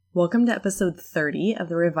Welcome to episode 30 of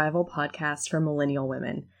the Revival Podcast for Millennial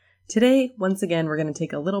Women. Today, once again, we're going to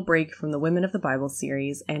take a little break from the Women of the Bible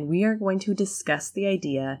series, and we are going to discuss the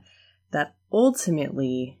idea that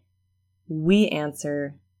ultimately we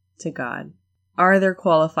answer to God. Are there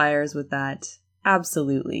qualifiers with that?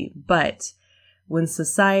 Absolutely. But when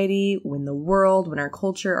society, when the world, when our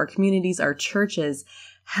culture, our communities, our churches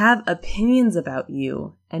have opinions about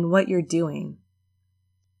you and what you're doing,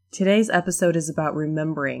 today's episode is about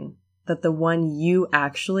remembering that the one you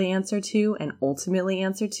actually answer to and ultimately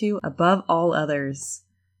answer to above all others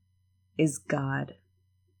is God.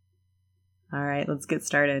 All right, let's get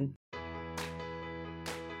started.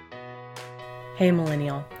 Hey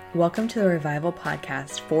Millennial, welcome to the Revival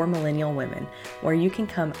Podcast for Millennial Women, where you can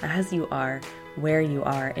come as you are, where you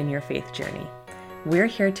are in your faith journey. We're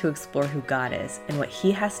here to explore who God is and what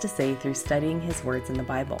He has to say through studying His words in the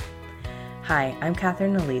Bible. Hi, I'm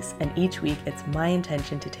Catherine Elise, and each week it's my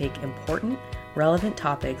intention to take important, relevant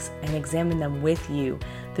topics and examine them with you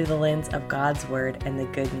through the lens of God's Word and the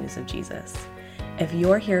good news of Jesus. If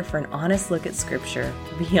you're here for an honest look at Scripture,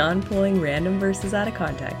 beyond pulling random verses out of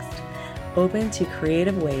context, open to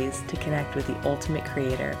creative ways to connect with the ultimate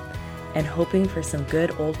Creator, and hoping for some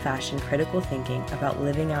good old-fashioned critical thinking about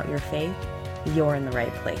living out your faith, you're in the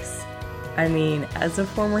right place. I mean, as a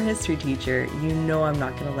former history teacher, you know I'm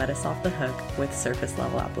not going to let us off the hook with surface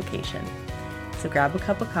level application. So grab a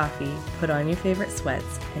cup of coffee, put on your favorite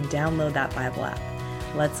sweats, and download that Bible app.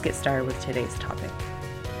 Let's get started with today's topic.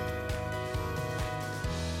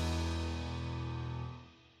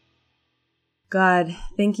 God,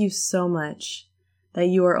 thank you so much that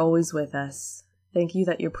you are always with us. Thank you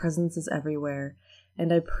that your presence is everywhere.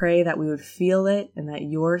 And I pray that we would feel it and that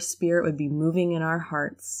your spirit would be moving in our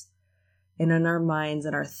hearts and in our minds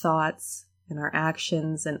and our thoughts and our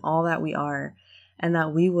actions and all that we are, and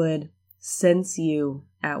that we would sense you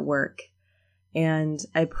at work. And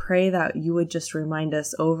I pray that you would just remind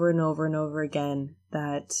us over and over and over again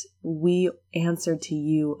that we answer to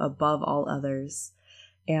you above all others.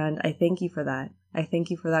 And I thank you for that. I thank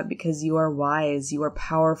you for that because you are wise, you are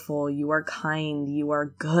powerful, you are kind, you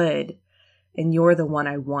are good, and you're the one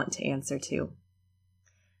I want to answer to.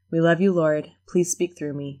 We love you, Lord. Please speak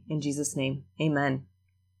through me. In Jesus' name, amen.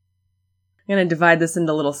 I'm going to divide this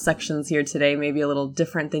into little sections here today, maybe a little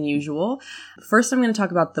different than usual. First, I'm going to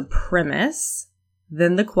talk about the premise,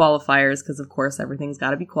 then the qualifiers, because of course everything's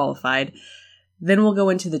got to be qualified. Then we'll go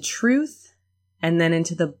into the truth, and then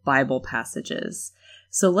into the Bible passages.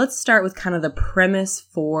 So let's start with kind of the premise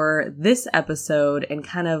for this episode and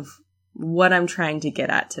kind of what I'm trying to get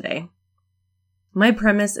at today. My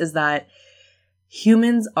premise is that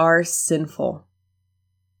humans are sinful.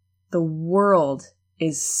 The world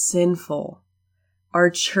is sinful. Our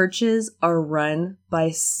churches are run by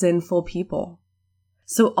sinful people.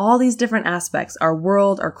 So all these different aspects, our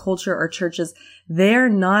world, our culture, our churches, they're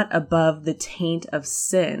not above the taint of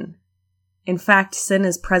sin. In fact, sin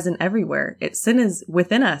is present everywhere. Sin is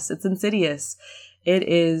within us. It's insidious. It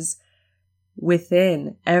is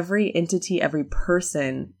within every entity, every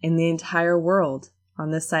person in the entire world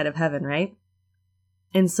on this side of heaven, right?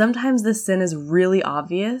 And sometimes this sin is really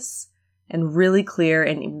obvious and really clear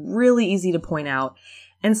and really easy to point out.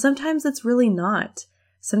 And sometimes it's really not.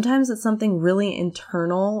 Sometimes it's something really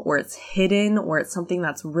internal, or it's hidden, or it's something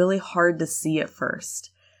that's really hard to see at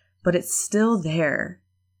first, but it's still there.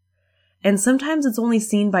 And sometimes it's only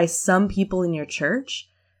seen by some people in your church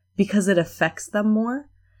because it affects them more.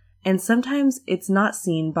 And sometimes it's not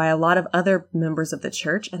seen by a lot of other members of the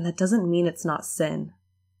church, and that doesn't mean it's not sin.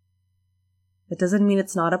 That doesn't mean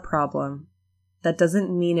it's not a problem. That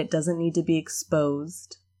doesn't mean it doesn't need to be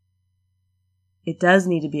exposed. It does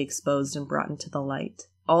need to be exposed and brought into the light.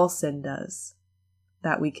 All sin does.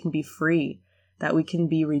 That we can be free. That we can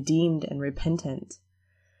be redeemed and repentant.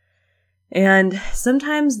 And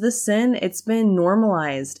sometimes the sin, it's been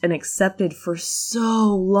normalized and accepted for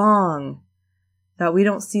so long that we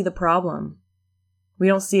don't see the problem. We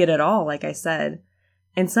don't see it at all, like I said.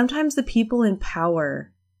 And sometimes the people in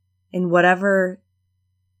power, in whatever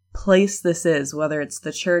place this is, whether it's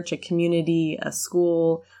the church, a community, a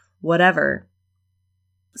school, whatever,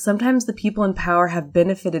 sometimes the people in power have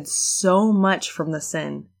benefited so much from the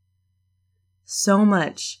sin, so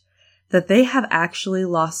much, that they have actually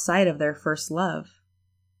lost sight of their first love.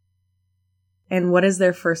 And what is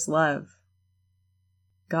their first love?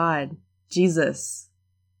 God, Jesus,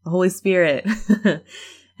 the Holy Spirit.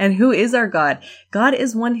 And who is our God? God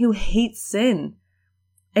is one who hates sin.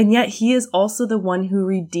 And yet he is also the one who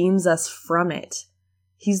redeems us from it.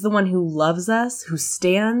 He's the one who loves us, who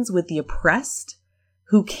stands with the oppressed,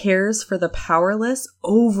 who cares for the powerless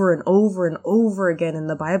over and over and over again in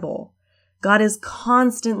the Bible. God is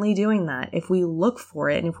constantly doing that if we look for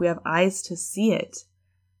it and if we have eyes to see it.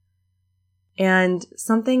 And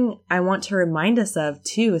something I want to remind us of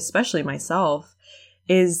too, especially myself,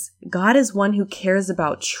 is God is one who cares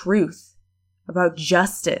about truth, about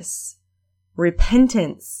justice,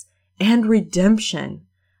 repentance, and redemption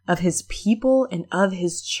of his people and of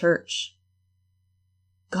his church.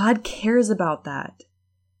 God cares about that.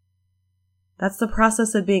 That's the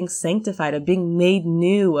process of being sanctified, of being made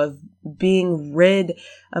new, of being rid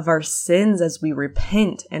of our sins as we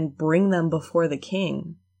repent and bring them before the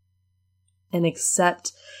King and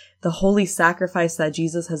accept the holy sacrifice that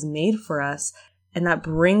Jesus has made for us, and that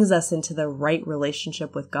brings us into the right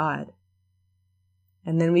relationship with God.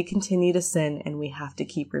 And then we continue to sin and we have to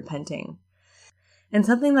keep repenting. And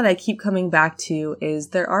something that I keep coming back to is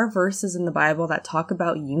there are verses in the Bible that talk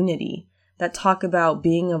about unity, that talk about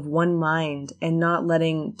being of one mind and not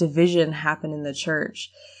letting division happen in the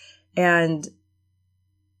church. And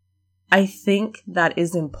I think that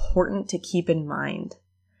is important to keep in mind.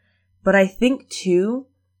 But I think too,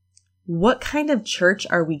 what kind of church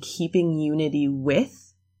are we keeping unity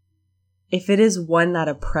with if it is one that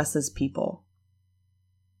oppresses people?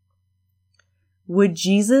 Would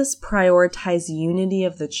Jesus prioritize unity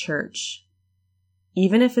of the church,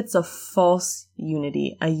 even if it's a false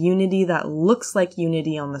unity, a unity that looks like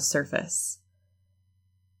unity on the surface,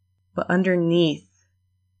 but underneath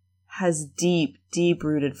has deep,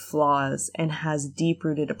 deep-rooted flaws and has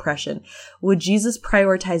deep-rooted oppression? Would Jesus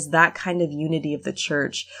prioritize that kind of unity of the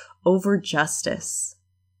church over justice?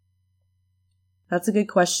 That's a good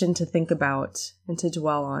question to think about and to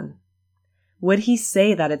dwell on. Would he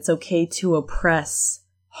say that it's okay to oppress,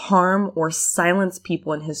 harm, or silence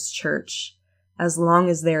people in his church as long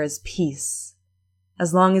as there is peace,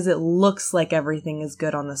 as long as it looks like everything is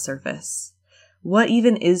good on the surface? What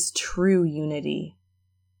even is true unity?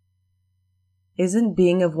 Isn't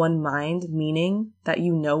being of one mind meaning that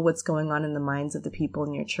you know what's going on in the minds of the people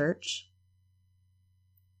in your church?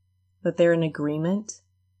 That they're in agreement?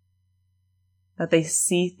 That they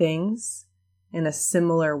see things in a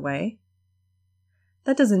similar way?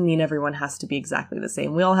 That doesn't mean everyone has to be exactly the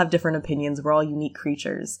same. We all have different opinions. We're all unique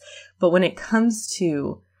creatures. But when it comes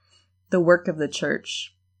to the work of the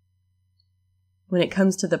church, when it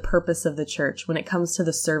comes to the purpose of the church, when it comes to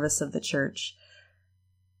the service of the church,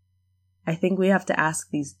 I think we have to ask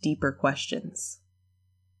these deeper questions.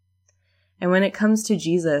 And when it comes to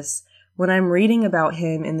Jesus, when I'm reading about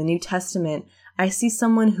him in the New Testament, I see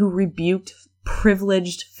someone who rebuked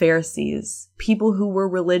privileged Pharisees, people who were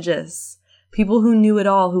religious, people who knew it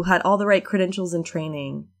all, who had all the right credentials and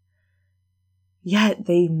training. Yet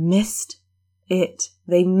they missed it.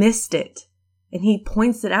 They missed it. And he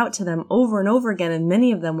points it out to them over and over again, and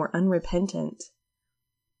many of them were unrepentant.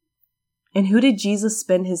 And who did Jesus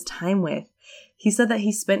spend his time with? He said that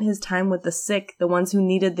he spent his time with the sick, the ones who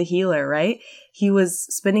needed the healer, right? He was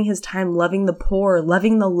spending his time loving the poor,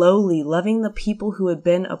 loving the lowly, loving the people who had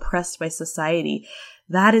been oppressed by society.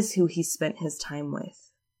 That is who he spent his time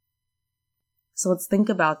with. So let's think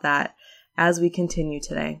about that as we continue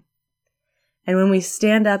today. And when we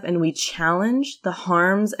stand up and we challenge the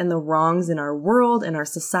harms and the wrongs in our world, in our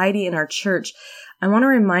society, in our church, I want to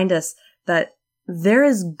remind us that there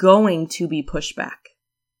is going to be pushback.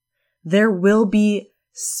 There will be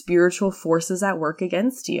spiritual forces at work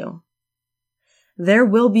against you. There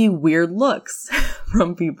will be weird looks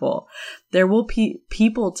from people. There will be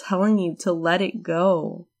people telling you to let it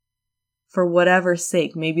go for whatever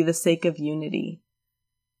sake, maybe the sake of unity.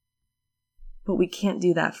 But we can't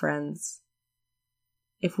do that, friends.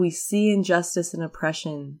 If we see injustice and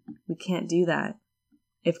oppression, we can't do that.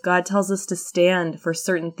 If God tells us to stand for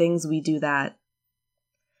certain things, we do that.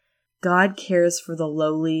 God cares for the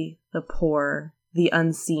lowly, the poor, the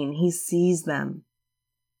unseen. He sees them.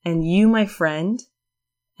 And you, my friend,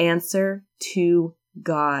 answer to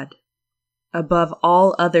God. Above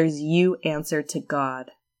all others, you answer to God.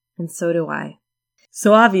 And so do I.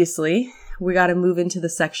 So obviously, we got to move into the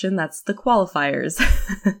section that's the qualifiers.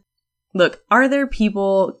 Look, are there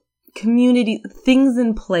people, community, things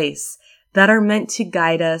in place that are meant to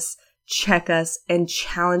guide us, check us, and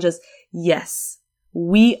challenge us? Yes.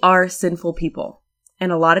 We are sinful people,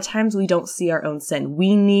 and a lot of times we don't see our own sin.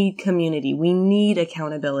 We need community. We need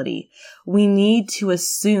accountability. We need to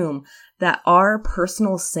assume that our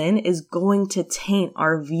personal sin is going to taint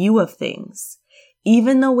our view of things,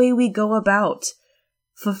 even the way we go about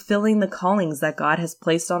fulfilling the callings that God has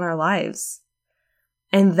placed on our lives.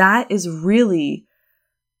 And that is really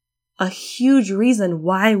a huge reason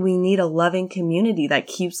why we need a loving community that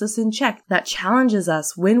keeps us in check, that challenges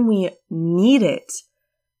us when we need it.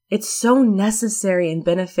 It's so necessary and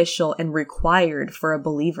beneficial and required for a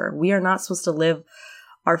believer. We are not supposed to live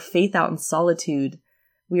our faith out in solitude.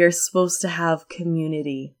 We are supposed to have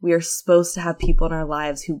community. We are supposed to have people in our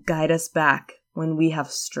lives who guide us back when we have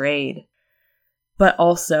strayed. But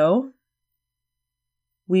also,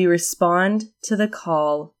 we respond to the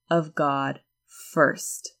call of God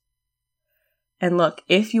first. And look,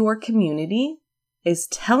 if your community is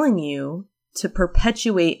telling you to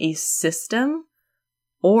perpetuate a system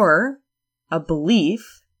or a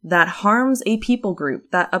belief that harms a people group,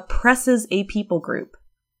 that oppresses a people group,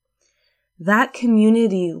 that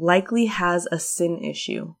community likely has a sin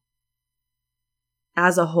issue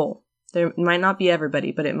as a whole. There might not be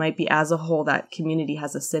everybody, but it might be as a whole that community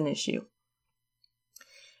has a sin issue.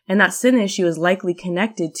 And that sin issue is likely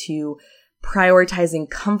connected to prioritizing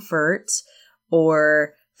comfort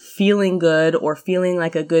or feeling good or feeling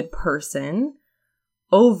like a good person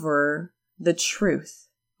over the truth,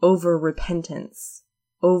 over repentance,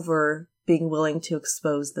 over being willing to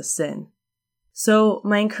expose the sin. So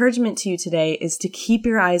my encouragement to you today is to keep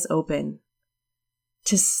your eyes open,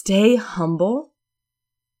 to stay humble,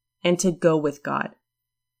 and to go with God.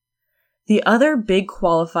 The other big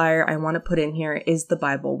qualifier I want to put in here is the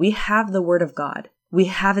Bible. We have the Word of God. We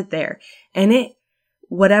have it there. And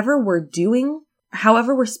whatever we're doing,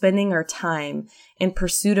 however we're spending our time in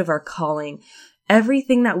pursuit of our calling,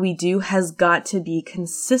 everything that we do has got to be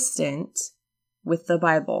consistent with the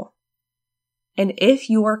Bible. And if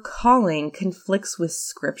your calling conflicts with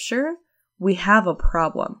Scripture, we have a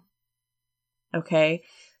problem. Okay?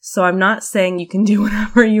 So I'm not saying you can do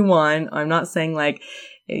whatever you want. I'm not saying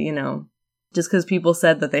just because people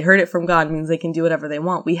said that they heard it from God means they can do whatever they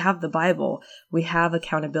want. We have the Bible. We have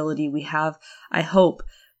accountability. We have, I hope,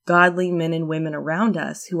 godly men and women around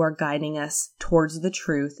us who are guiding us towards the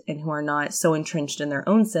truth and who are not so entrenched in their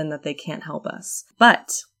own sin that they can't help us.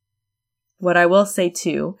 But what I will say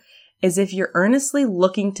too is if you're earnestly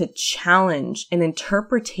looking to challenge an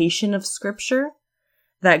interpretation of Scripture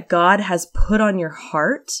that God has put on your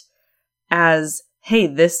heart as, hey,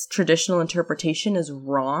 this traditional interpretation is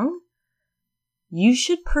wrong, you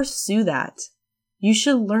should pursue that. You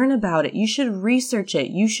should learn about it. You should research it.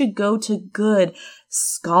 You should go to good,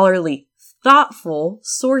 scholarly, thoughtful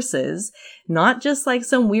sources, not just like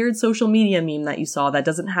some weird social media meme that you saw that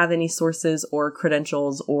doesn't have any sources or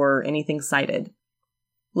credentials or anything cited.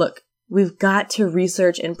 Look, we've got to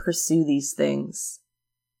research and pursue these things.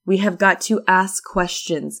 We have got to ask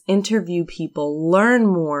questions, interview people, learn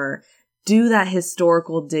more, do that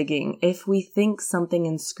historical digging if we think something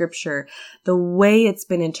in Scripture, the way it's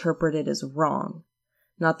been interpreted is wrong.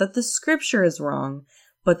 Not that the Scripture is wrong,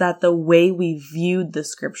 but that the way we viewed the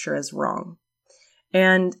Scripture is wrong.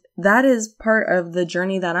 And that is part of the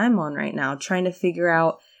journey that I'm on right now, trying to figure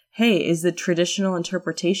out, hey, is the traditional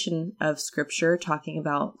interpretation of Scripture talking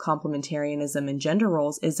about complementarianism and gender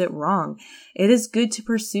roles, is it wrong? It is good to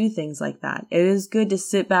pursue things like that. It is good to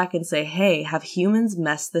sit back and say, hey, have humans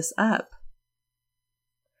messed this up?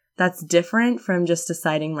 That's different from just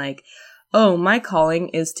deciding like, oh, my calling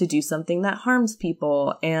is to do something that harms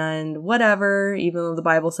people and whatever, even though the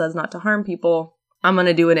Bible says not to harm people, I'm going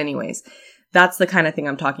to do it anyways. That's the kind of thing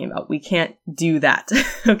I'm talking about. We can't do that.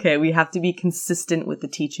 Okay, we have to be consistent with the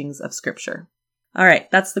teachings of Scripture. All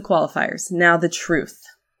right, that's the qualifiers. Now the truth.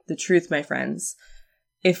 The truth, my friends.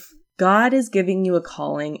 If God is giving you a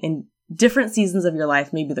calling in different seasons of your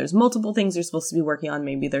life, maybe there's multiple things you're supposed to be working on,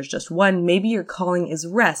 maybe there's just one, maybe your calling is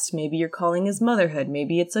rest, maybe your calling is motherhood,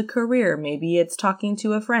 maybe it's a career, maybe it's talking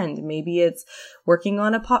to a friend, maybe it's working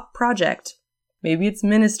on a project, maybe it's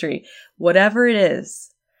ministry, whatever it is.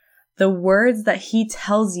 The words that He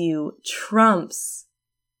tells you trumps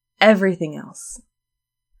everything else.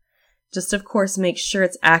 Just, of course, make sure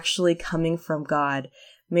it's actually coming from God.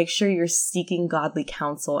 Make sure you're seeking godly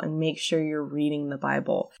counsel and make sure you're reading the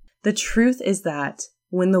Bible. The truth is that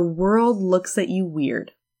when the world looks at you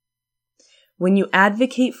weird, when you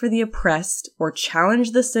advocate for the oppressed or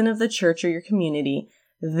challenge the sin of the church or your community,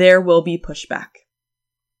 there will be pushback.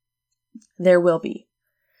 There will be.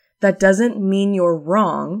 That doesn't mean you're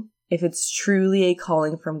wrong if it's truly a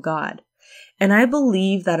calling from God. And I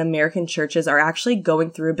believe that American churches are actually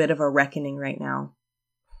going through a bit of a reckoning right now.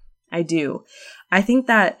 I do. I think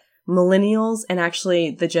that millennials and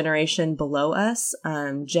actually the generation below us,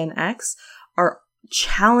 Gen X, are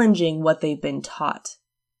challenging what they've been taught.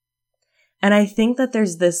 And I think that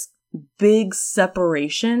there's this big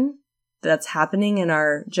separation that's happening in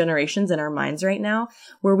our generations, in our minds right now,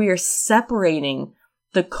 where we are separating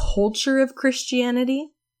the culture of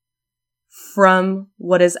Christianity from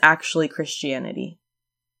what is actually Christianity.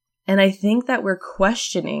 And I think that we're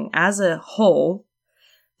questioning as a whole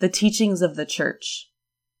the teachings of the church.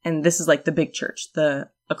 And this is like the big church, the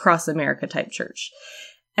across America type church.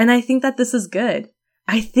 And I think that this is good.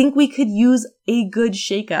 I think we could use a good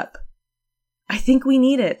shakeup. I think we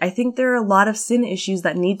need it. I think there are a lot of sin issues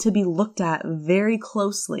that need to be looked at very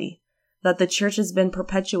closely that the church has been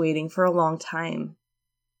perpetuating for a long time.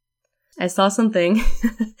 I saw something,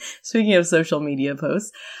 speaking of social media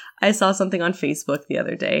posts, I saw something on Facebook the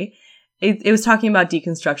other day. It was talking about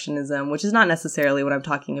deconstructionism, which is not necessarily what I'm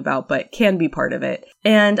talking about, but can be part of it.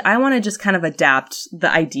 And I want to just kind of adapt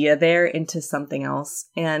the idea there into something else.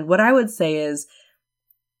 And what I would say is,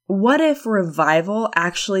 what if revival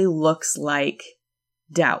actually looks like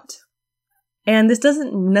doubt? And this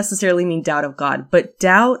doesn't necessarily mean doubt of God, but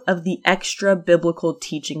doubt of the extra biblical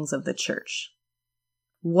teachings of the church.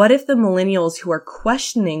 What if the millennials who are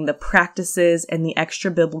questioning the practices and the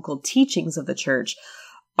extra biblical teachings of the church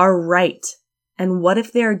are right? And what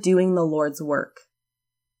if they are doing the Lord's work?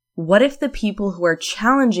 What if the people who are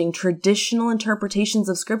challenging traditional interpretations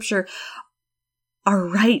of Scripture are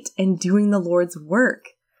right and doing the Lord's work?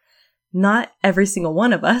 Not every single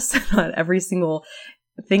one of us, not every single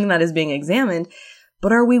thing that is being examined,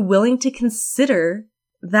 but are we willing to consider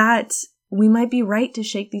that we might be right to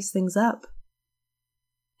shake these things up?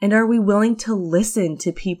 And are we willing to listen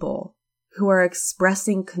to people who are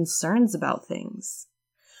expressing concerns about things?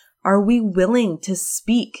 Are we willing to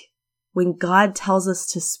speak when God tells us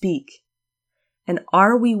to speak? And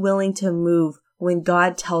are we willing to move when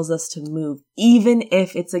God tells us to move, even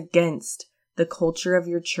if it's against the culture of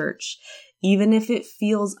your church, even if it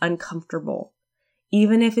feels uncomfortable,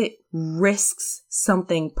 even if it risks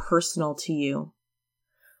something personal to you?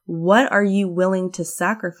 What are you willing to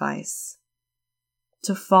sacrifice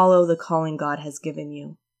to follow the calling God has given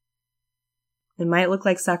you? It might look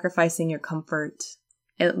like sacrificing your comfort.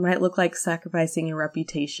 It might look like sacrificing your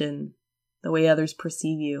reputation, the way others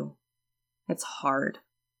perceive you. It's hard,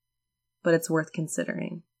 but it's worth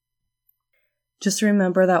considering. Just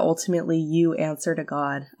remember that ultimately you answer to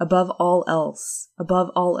God above all else, above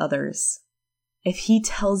all others. If He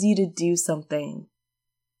tells you to do something,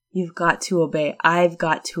 you've got to obey. I've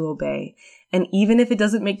got to obey. And even if it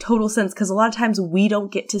doesn't make total sense, because a lot of times we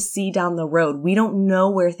don't get to see down the road. We don't know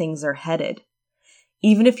where things are headed.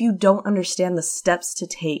 Even if you don't understand the steps to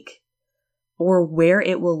take or where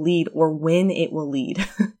it will lead or when it will lead,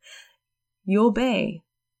 you obey.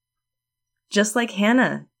 Just like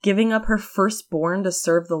Hannah giving up her firstborn to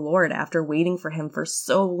serve the Lord after waiting for Him for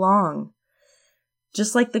so long.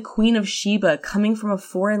 Just like the Queen of Sheba coming from a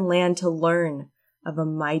foreign land to learn of a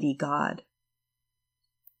mighty God.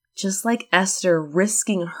 Just like Esther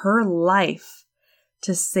risking her life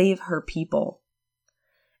to save her people.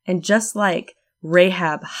 And just like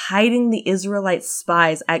Rahab hiding the Israelite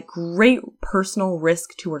spies at great personal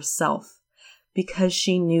risk to herself because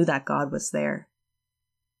she knew that God was there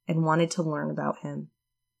and wanted to learn about Him.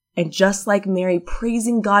 And just like Mary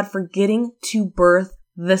praising God for getting to birth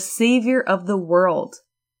the Savior of the world,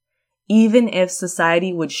 even if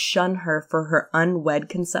society would shun her for her unwed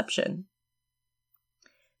conception.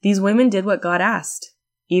 These women did what God asked,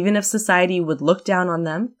 even if society would look down on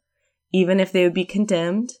them, even if they would be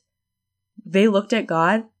condemned. They looked at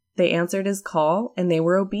God, they answered His call, and they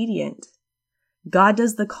were obedient. God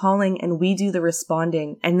does the calling and we do the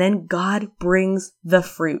responding, and then God brings the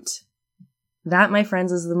fruit. That, my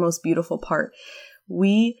friends, is the most beautiful part.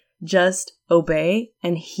 We just obey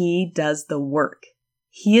and He does the work.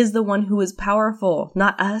 He is the one who is powerful,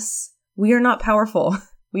 not us. We are not powerful.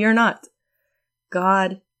 We are not.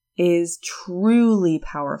 God is truly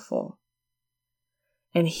powerful.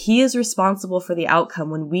 And He is responsible for the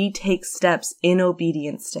outcome when we take steps in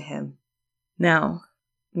obedience to Him. Now,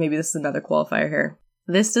 maybe this is another qualifier here.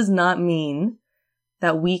 This does not mean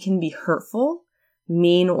that we can be hurtful,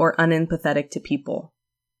 mean, or unempathetic to people.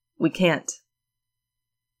 We can't.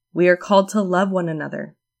 We are called to love one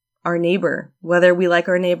another, our neighbor, whether we like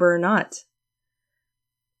our neighbor or not.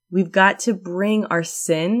 We've got to bring our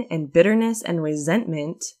sin and bitterness and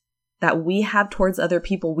resentment that we have towards other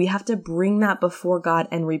people. We have to bring that before God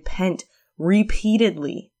and repent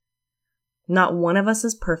repeatedly. Not one of us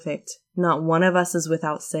is perfect. Not one of us is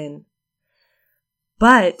without sin.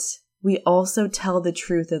 But we also tell the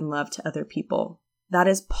truth in love to other people. That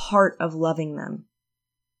is part of loving them.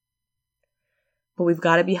 But we've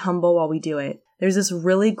got to be humble while we do it. There's this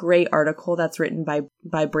really great article that's written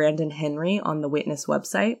by Brandon Henry on the Witness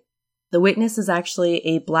website. The Witness is actually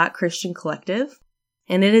a Black Christian collective,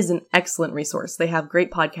 and it is an excellent resource. They have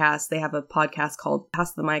great podcasts. They have a podcast called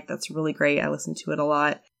Pass the Mic that's really great. I listen to it a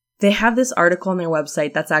lot. They have this article on their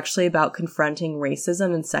website that's actually about confronting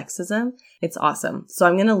racism and sexism. It's awesome. So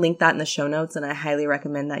I'm going to link that in the show notes, and I highly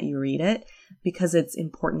recommend that you read it because it's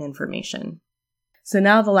important information. So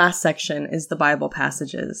now the last section is the Bible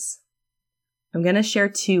passages. I'm going to share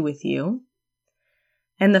 2 with you.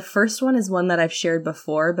 And the first one is one that I've shared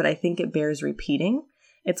before, but I think it bears repeating.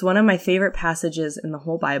 It's one of my favorite passages in the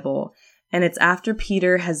whole Bible. And it's after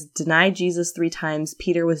Peter has denied Jesus 3 times.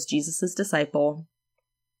 Peter was Jesus' disciple.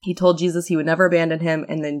 He told Jesus he would never abandon him.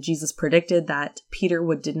 And then Jesus predicted that Peter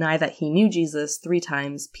would deny that he knew Jesus 3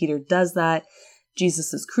 times. Peter does that.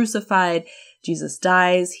 Jesus is crucified. Jesus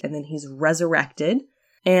dies. And then he's resurrected.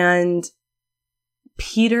 And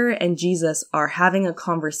Peter and Jesus are having a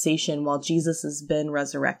conversation while Jesus has been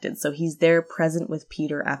resurrected. So he's there present with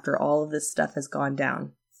Peter after all of this stuff has gone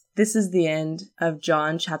down. This is the end of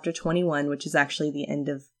John chapter 21, which is actually the end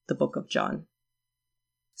of the book of John.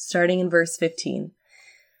 Starting in verse 15.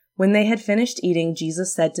 When they had finished eating,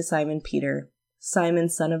 Jesus said to Simon Peter, "Simon,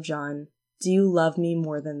 son of John, do you love me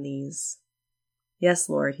more than these?" "Yes,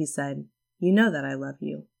 Lord," he said. "You know that I love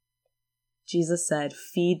you." Jesus said,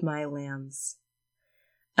 "Feed my lambs."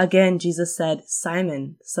 Again, Jesus said,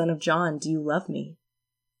 "Simon, son of John, do you love me?"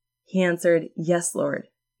 He answered, "Yes, Lord,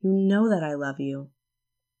 you know that I love you."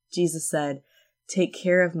 Jesus said, "Take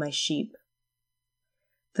care of my sheep."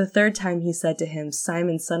 The 3rd time he said to him,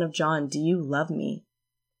 "Simon, son of John, do you love me?"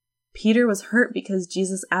 Peter was hurt because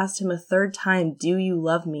Jesus asked him a 3rd time, "Do you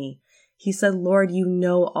love me?" He said, "Lord, you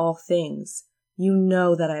know all things. You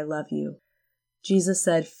know that I love you." Jesus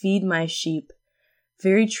said, "Feed my sheep.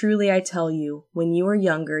 Very truly I tell you, when you were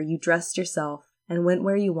younger, you dressed yourself and went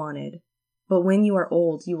where you wanted. But when you are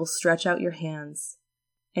old, you will stretch out your hands,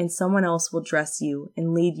 and someone else will dress you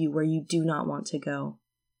and lead you where you do not want to go."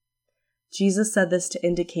 Jesus said this to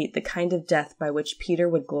indicate the kind of death by which Peter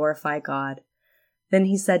would glorify God. Then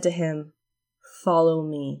he said to him, "Follow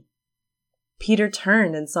me." Peter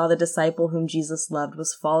turned and saw the disciple whom Jesus loved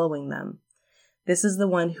was following them. This is the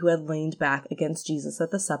one who had leaned back against Jesus at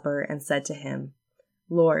the supper and said to him,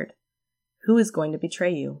 "Lord, who is going to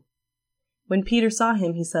betray you?" When Peter saw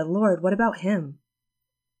him, he said, "Lord, what about him?"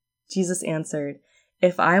 Jesus answered,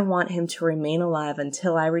 "If I want him to remain alive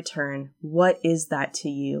until I return, what is that to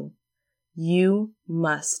you? You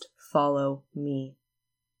must follow me."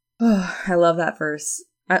 Oh, I love that verse.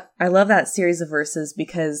 I love that series of verses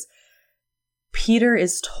because Peter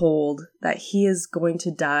is told that he is going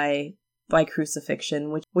to die by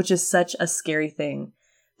crucifixion, which is such a scary thing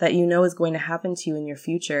that you know is going to happen to you in your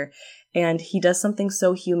future. And he does something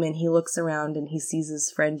so human. He looks around and he sees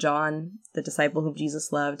his friend John, the disciple whom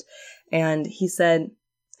Jesus loved. And he said,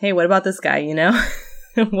 "Hey, what about this guy, you know?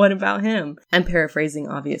 What about him?" I'm paraphrasing,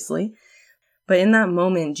 obviously. But in that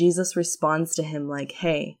moment, Jesus responds to him like,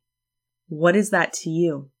 "Hey, what is that to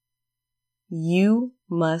you? You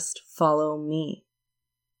must follow me."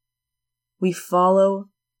 We follow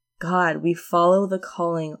God. We follow the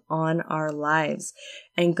calling on our lives.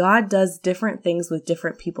 And God does different things with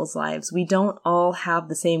different people's lives. We don't all have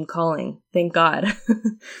the same calling. Thank God.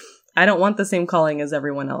 I don't want the same calling as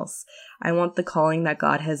everyone else. I want the calling that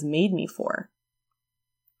God has made me for.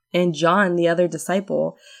 And John, the other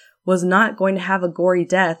disciple, was not going to have a gory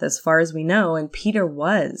death as far as we know, and Peter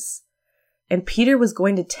was. And Peter was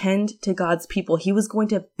going to tend to God's people. He was going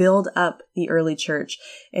to build up the early church.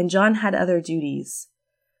 And John had other duties.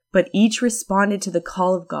 But each responded to the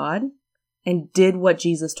call of God and did what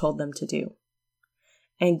Jesus told them to do.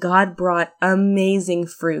 And God brought amazing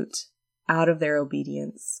fruit out of their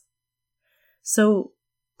obedience. So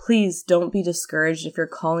please don't be discouraged if your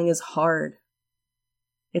calling is hard.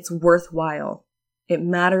 It's worthwhile. It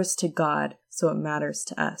matters to God, so it matters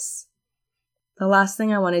to us. The last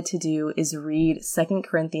thing I wanted to do is read 2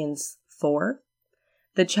 Corinthians 4.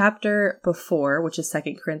 The chapter before, which is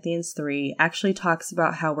 2 Corinthians 3, actually talks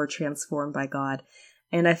about how we're transformed by God.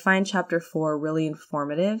 And I find chapter 4 really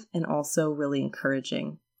informative and also really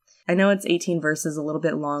encouraging. I know it's 18 verses, a little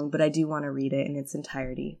bit long, but I do want to read it in its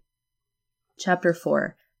entirety. Chapter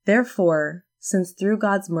 4. Therefore, since through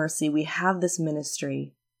God's mercy we have this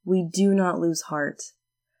ministry, we do not lose heart.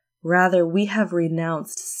 Rather, we have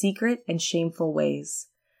renounced secret and shameful ways.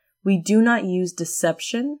 We do not use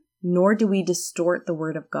deception, nor do we distort the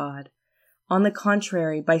word of God. On the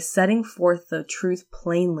contrary, by setting forth the truth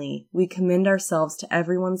plainly, we commend ourselves to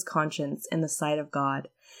everyone's conscience in the sight of God.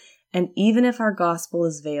 And even if our gospel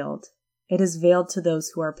is veiled, it is veiled to those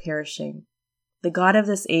who are perishing. The God of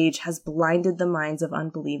this age has blinded the minds of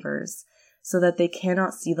unbelievers, so that they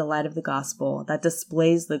cannot see the light of the gospel that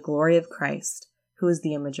displays the glory of Christ, who is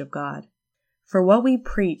the image of God. For what we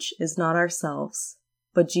preach is not ourselves,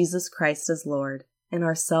 but Jesus Christ as Lord, and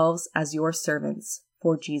ourselves as your servants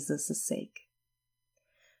for Jesus' sake.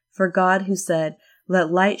 For God, who said,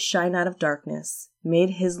 "Let light shine out of darkness,"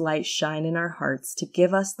 made his light shine in our hearts to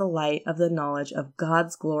give us the light of the knowledge of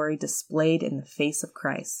God's glory displayed in the face of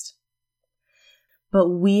Christ. But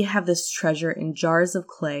we have this treasure in jars of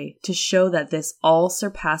clay to show that this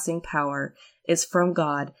all-surpassing power is from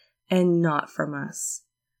God and not from us.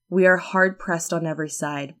 We are hard-pressed on every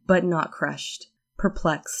side, but not crushed,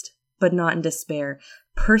 perplexed, but not in despair,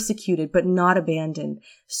 persecuted, but not abandoned,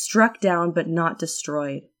 struck down, but not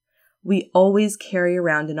destroyed. We always carry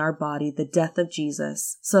around in our body the death of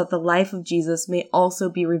Jesus, so that the life of Jesus may also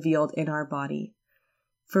be revealed in our body.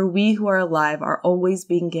 For we who are alive are always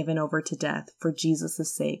being given over to death for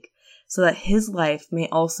Jesus' sake, so that his life may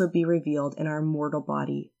also be revealed in our mortal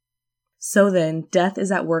body. So then, death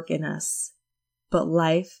is at work in us, but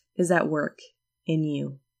life is at work in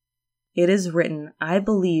you. It is written, "I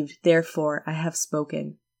believed, therefore I have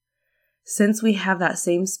spoken." Since we have that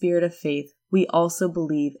same spirit of faith, we also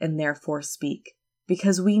believe and therefore speak,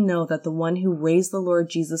 because we know that the one who raised the Lord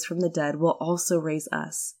Jesus from the dead will also raise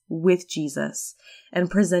us with Jesus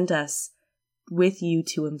and present us with you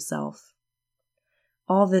to himself.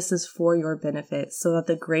 All this is for your benefit, so that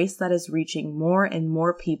the grace that is reaching more and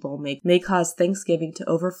more people may cause thanksgiving to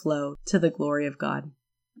overflow to the glory of God.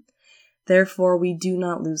 Therefore, we do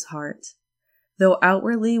not lose heart. Though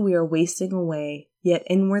outwardly we are wasting away, yet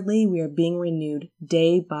inwardly we are being renewed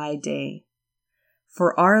day by day.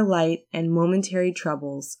 For our light and momentary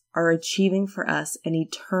troubles are achieving for us an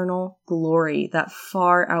eternal glory that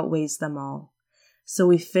far outweighs them all. So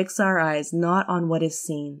we fix our eyes not on what is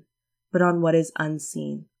seen, but on what is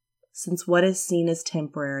unseen, since what is seen is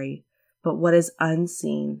temporary, but what is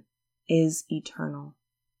unseen is eternal.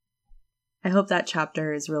 I hope that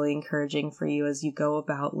chapter is really encouraging for you as you go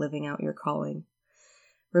about living out your calling.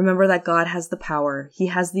 Remember that God has the power, he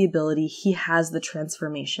has the ability, he has the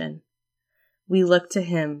transformation. We look to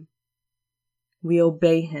him, we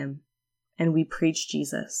obey him, and we preach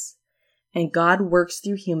Jesus. And God works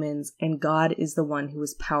through humans, and God is the one who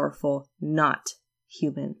is powerful, not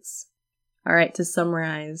humans. All right, to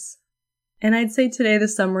summarize. And I'd say today the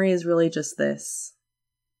summary is really just this.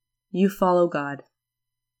 You follow God.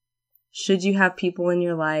 Should you have people in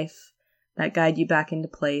your life that guide you back into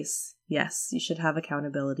place? Yes, you should have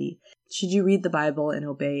accountability. Should you read the Bible and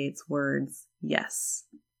obey its words? Yes.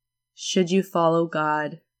 Should you follow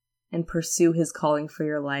God and pursue his calling for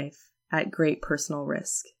your life at great personal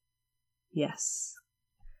risk? Yes.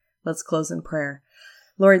 Let's close in prayer.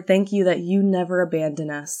 Lord, thank you that you never abandon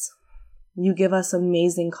us. You give us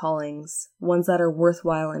amazing callings, ones that are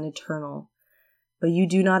worthwhile and eternal, but you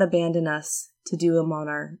do not abandon us to do them on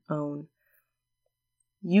our own.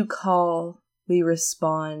 You call, we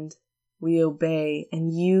respond, we obey,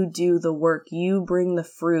 and you do the work. You bring the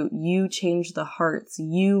fruit. You change the hearts.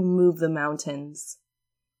 You move the mountains.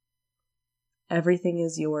 Everything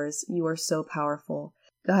is yours. You are so powerful.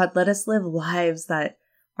 God, let us live lives that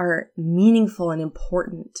are meaningful and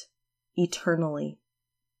important eternally.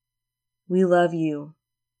 We love you.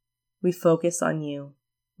 We focus on you.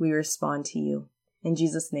 We respond to you. In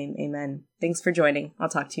Jesus' name, amen. Thanks for joining. I'll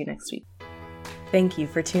talk to you next week. Thank you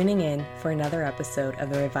for tuning in for another episode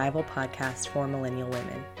of the Revival Podcast for Millennial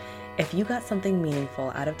Women. If you got something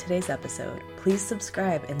meaningful out of today's episode, please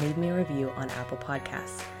subscribe and leave me a review on Apple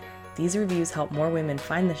Podcasts. These reviews help more women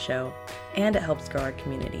find the show, and it helps grow our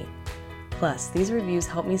community. Plus, these reviews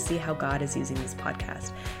help me see how God is using this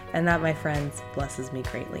podcast, and that, my friends, blesses me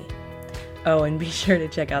greatly. Oh, and be sure to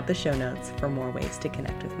check out the show notes for more ways to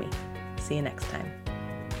connect with me. See you next time.